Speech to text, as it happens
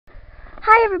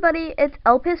Hi everybody, it's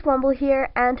LPS Royals here,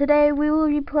 and today we will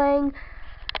be playing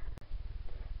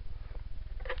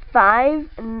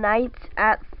Five Nights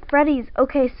at Freddy's.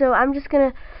 Okay, so I'm just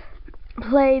gonna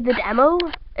play the demo.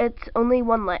 It's only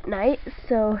one night,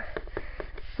 so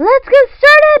let's get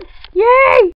started!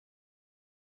 Yay!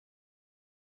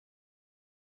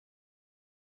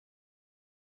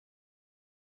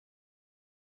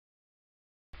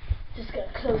 Just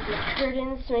gonna close the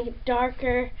curtains to make it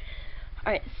darker.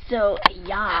 Alright, so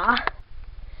yeah.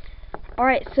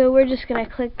 Alright, so we're just gonna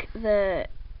click the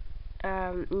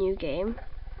new game.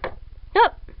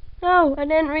 Nope! No, I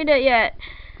didn't read it yet.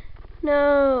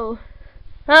 No.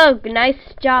 Oh,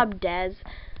 nice job, Des.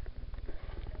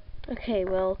 Okay,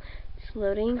 well, it's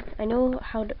loading. I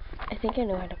think I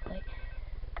know how to play.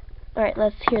 Alright,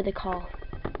 let's hear the call.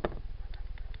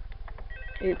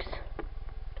 Oops.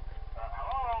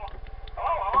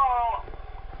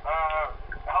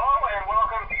 Hello and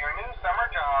welcome to your new summer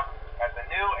job at the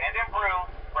new and improved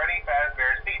Freddys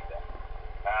Pizza.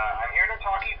 I'm here to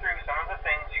talk you through some of the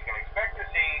things you can expect to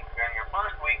see during your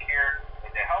first week here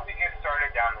and to help you get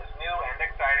started down this new and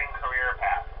exciting career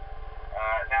path.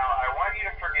 Now, I want you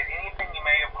to forget anything you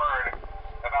may have heard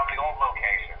about the old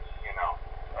locations, you know.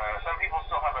 Some people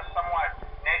still have a somewhat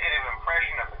negative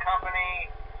impression of the company.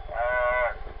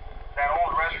 That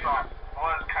old restaurant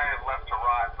was kind of left to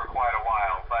rot for quite a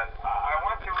while, but I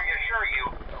want to reassure you,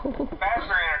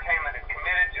 Fazbear Entertainment is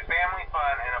committed to family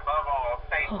fun and above all,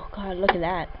 safety. Oh god, look at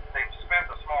that. They've spent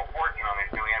a small fortune on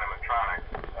these new animatronics.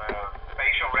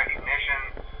 Facial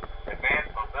recognition,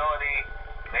 advanced mobility,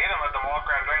 they even let them walk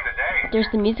around during the day. There's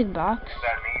the music box.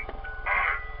 That neat.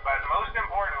 But most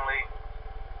importantly,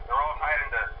 they're all tied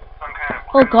into some kind of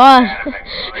Oh god.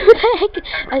 Who the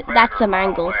heck? That's the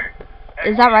mangle.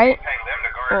 Is that right?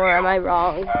 Or am I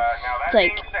wrong? It's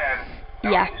like,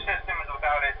 yeah.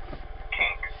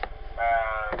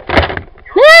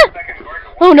 Ah!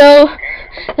 Oh no!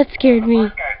 That scared me.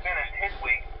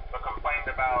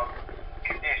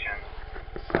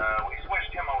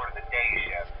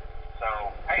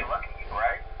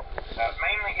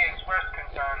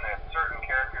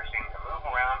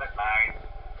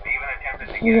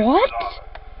 What?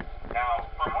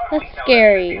 That's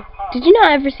scary. Did you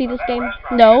not ever see this game?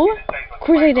 No? Of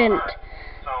course I didn't.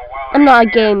 I'm not a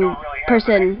game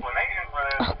person.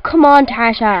 Oh, come on,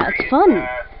 Tasha. It's fun.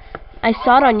 I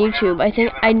saw it on YouTube. I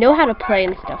think I know how to play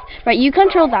and stuff. Right, you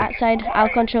control that side. I'll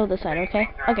control this side, okay?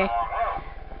 Okay.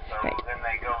 Right.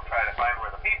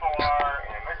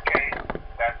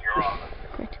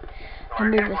 Right. I'll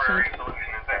move this side.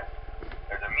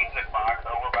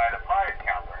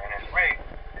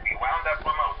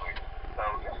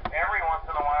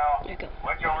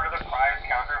 Switch over to the prize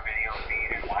counter video feed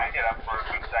and wind it up for a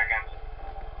few seconds.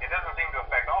 It doesn't seem to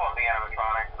affect all of the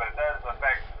animatronics, but it does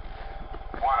affect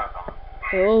one of them.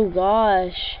 Oh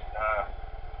gosh.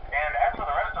 And as for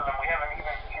the rest of them, we have an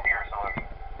even easier solution.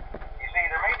 You see,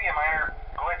 there may be a minor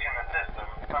glitch in the system,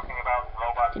 something about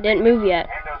robots. It didn't move yet.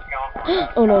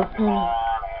 Oh no, oh no.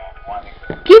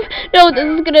 No, this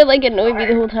is gonna like annoy me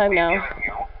the whole time now.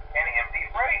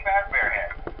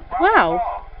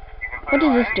 Wow. What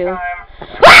does this do?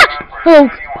 Ah! Oh!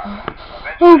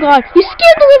 Oh god, you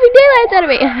scared the living daylights out of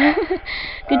me!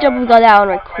 Good job we got that on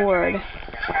record.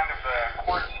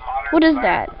 What is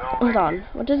that? Hold on,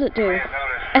 what does it do?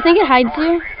 I think it hides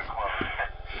you.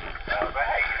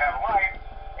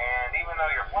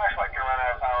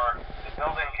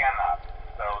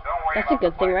 That's a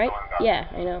good thing, right? Yeah,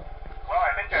 I know. Well,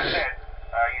 I think that's it.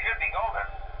 You should be golden.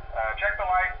 Check the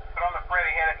lights, put on the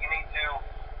Freddy head if you need to.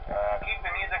 Keep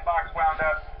the music box wound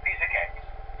up. Piece of cake.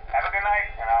 Have a good night,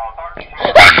 and I'll talk to you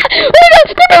tomorrow. Oh no!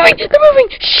 They're moving! They're moving!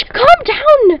 Shh! Calm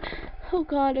down! Oh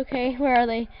god, okay. Where are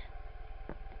they?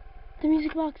 The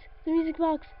music box. The music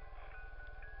box.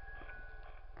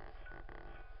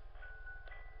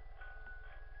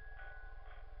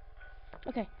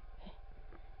 Okay.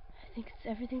 I think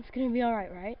everything's gonna be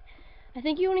alright, right? I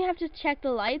think you only have to check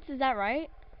the lights, is that right?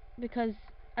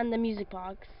 And the music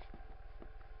box.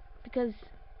 Because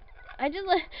but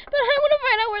I want to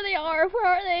find out where they are. Where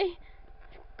are they?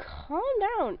 Calm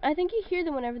down. I think you hear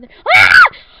them whenever they're... Ah!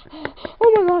 Oh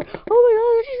my god. Oh my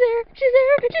god. She's there. She's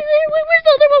there. She's there. Wait, where's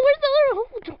the other one? Where's the other one?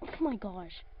 Oh my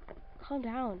gosh. Calm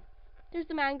down. There's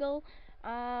the mangle.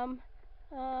 Check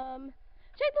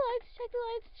the lights. Check the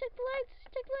lights. Check the lights.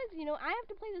 Check the lights. You know, I have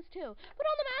to play this too. Put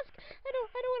on the mask. I don't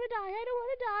want to die. I don't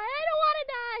want to die. I don't want to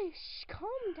die. Shh.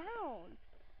 Calm down.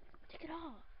 Take it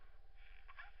off.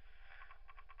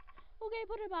 Okay,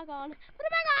 put it back on. Put it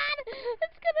back on!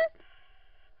 It's gonna...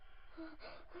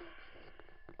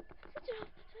 Switch it off.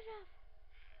 Switch it off.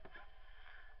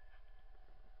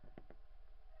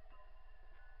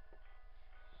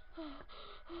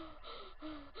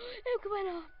 went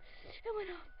off. It went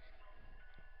off.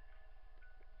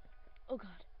 Oh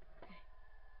God. Okay.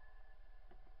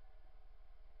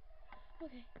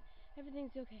 Okay.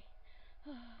 Everything's okay.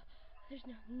 There's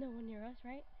no one near us,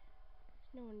 right?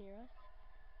 There's no one near us,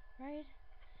 right?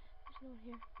 There's no one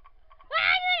here.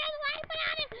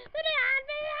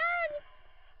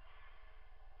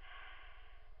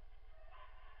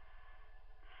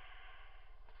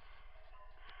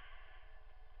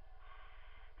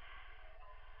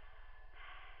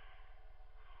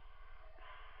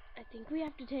 I think we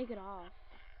have to take it off.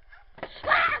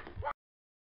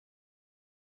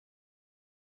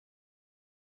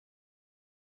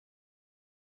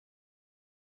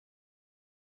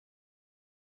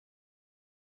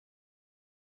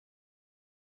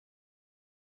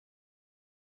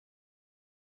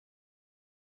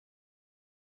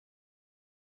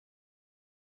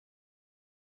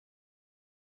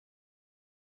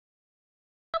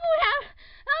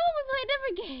 How about we play a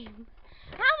different game?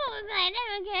 How about we play a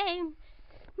different game?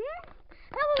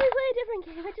 How about we play a different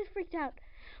game? I just freaked out.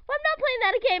 Well, I'm not playing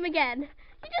that game again.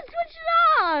 You just switched it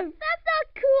off. That's not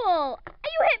cool.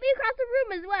 You hit me across the room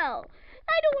as well.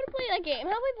 I don't want to play that game.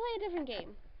 How about we play a different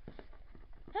game?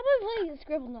 How about we play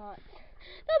Scribble Knots?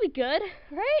 That'll be good,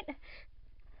 right?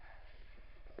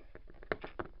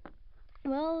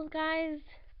 Well, guys,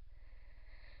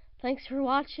 thanks for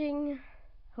watching.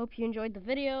 Hope you enjoyed the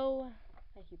video.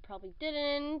 You probably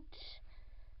didn't.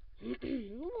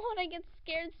 What? I get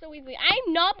scared so easily.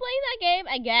 I'm not playing that game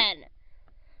again.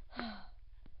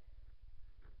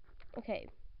 Okay.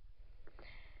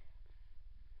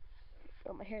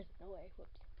 Oh, my hair's in the way.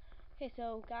 Whoops. Okay,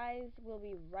 so guys, we'll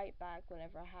be right back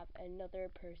whenever I have another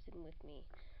person with me.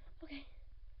 Okay.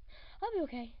 I'll be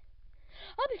okay.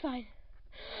 I'll be fine.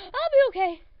 I'll be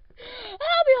okay.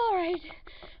 I'll be alright.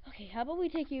 Okay, how about we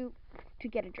take you to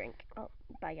get a drink? Oh,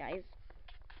 bye guys.